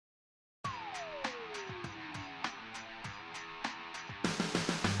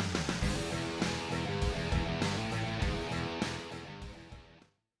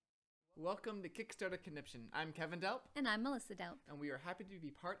welcome to Kickstarter Conniption. I'm Kevin Delp. And I'm Melissa Delp. And we are happy to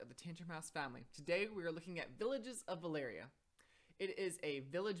be part of the Tantrum House family. Today we are looking at Villages of Valeria. It is a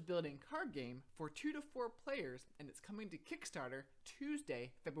village building card game for 2 to 4 players, and it's coming to Kickstarter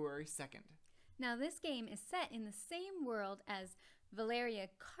Tuesday, February 2nd. Now this game is set in the same world as Valeria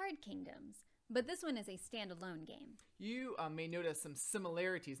Card Kingdoms, but this one is a standalone game. You may notice some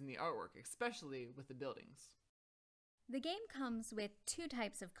similarities in the artwork, especially with the buildings. The game comes with 2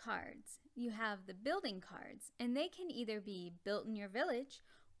 types of cards. You have the building cards, and they can either be built in your village,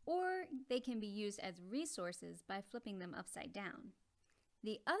 or they can be used as resources by flipping them upside down.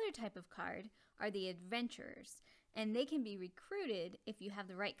 The other type of card are the adventurers, and they can be recruited if you have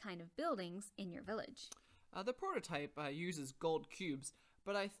the right kind of buildings in your village. The prototype uses gold cubes,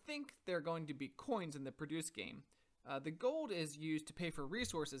 but I think they're going to be coins in the produced game. The gold is used to pay for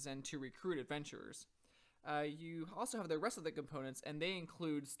resources and to recruit adventurers. You also have the rest of the components, and they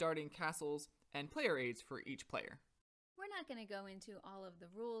include starting castles and player aids for each player. We're not going to go into all of the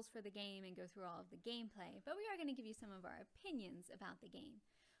rules for the game and go through all of the gameplay, but we are going to give you some of our opinions about the game.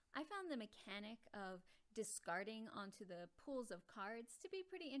 I found the mechanic of discarding onto the pools of cards to be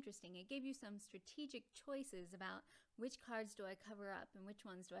pretty interesting. It gave you some strategic choices about which cards do I cover up and which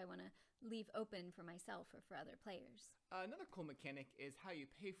ones do I want to leave open for myself or for other players. Another cool mechanic is how you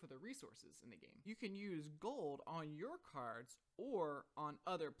pay for the resources in the game. You can use gold on your cards or on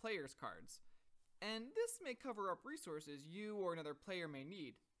other players' cards. And this may cover up resources you or another player may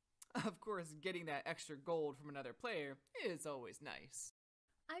need. Of course, getting that extra gold from another player is always nice.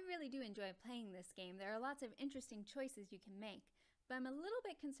 I really do enjoy playing this game. There are lots of interesting choices you can make, but I'm a little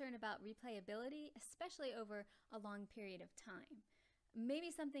bit concerned about replayability, especially over a long period of time.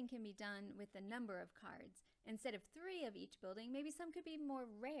 Maybe something can be done with the number of cards. Instead of 3 of each building, maybe some could be more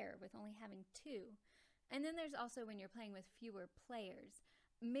rare with only having 2. And then there's also when you're playing with fewer players.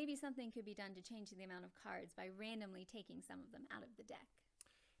 Maybe something could be done to change the amount of cards by randomly taking some of them out of the deck.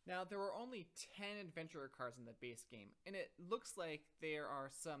 Now, there are only 10 adventurer cards in the base game, and it looks like there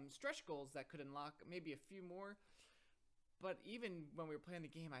are some stretch goals that could unlock maybe a few more. But even when we were playing the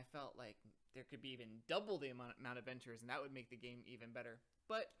game, I felt like there could be even double the amount of adventurers, and that would make the game even better.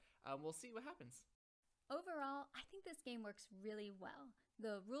 But we'll see what happens. Overall, I think this game works really well.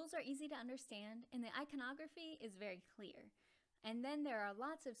 The rules are easy to understand, and the iconography is very clear. And then there are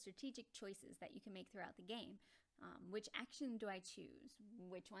lots of strategic choices that you can make throughout the game. Which action do I choose?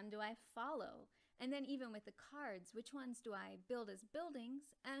 Which one do I follow? And then even with the cards, which ones do I build as buildings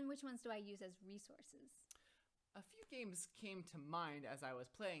and which ones do I use as resources? A few games came to mind as I was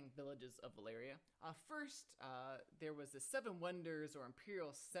playing Villages of Valeria. First, there was the 7 Wonders or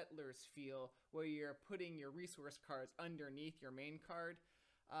Imperial Settlers feel where you're putting your resource cards underneath your main card.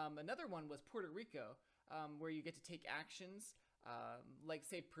 Another one was Puerto Rico, where you get to take actions like,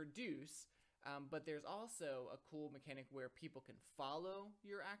 say, produce. But there's also a cool mechanic where people can follow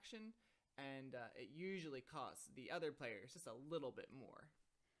your action, and it usually costs the other players just a little bit more.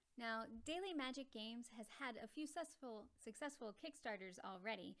 Now, Daily Magic Games has had a few successful Kickstarters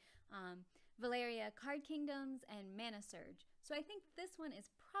already, Valeria Card Kingdoms and Mana Surge, so I think this one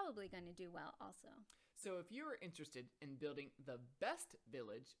is probably going to do well also. So if you are interested in building the best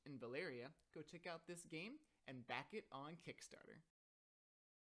village in Valeria, go check out this game and back it on Kickstarter.